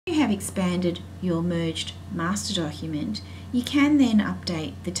have expanded your merged master document, you can then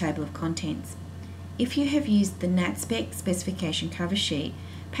update the table of contents. If you have used the NatSpec specification cover sheet,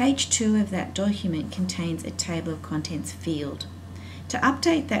 page 2 of that document contains a table of contents field. To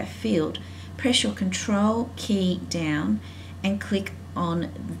update that field, press your Control key down and click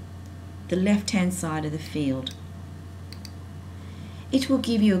on the left-hand side of the field. It will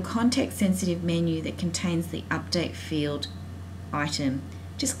give you a context-sensitive menu that contains the Update Field item.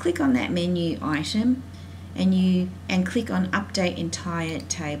 Just click on that menu item and click on Update Entire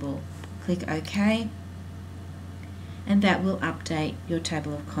Table. Click OK, and that will update your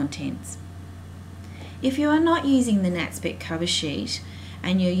table of contents. If you are not using the NatSpec cover sheet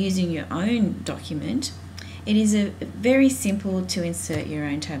and you're using your own document, it is very simple to insert your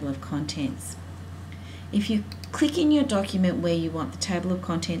own table of contents. If you click in your document where you want the table of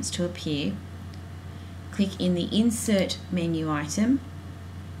contents to appear, click in the Insert menu item,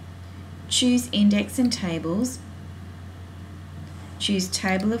 choose Index and Tables, choose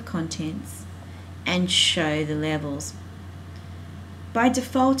Table of Contents, and show the levels. By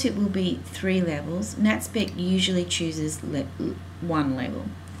default it will be 3 levels. NatSpec usually chooses 1 level.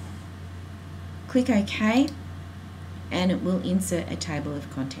 Click OK and it will insert a table of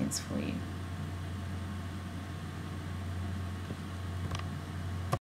contents for you.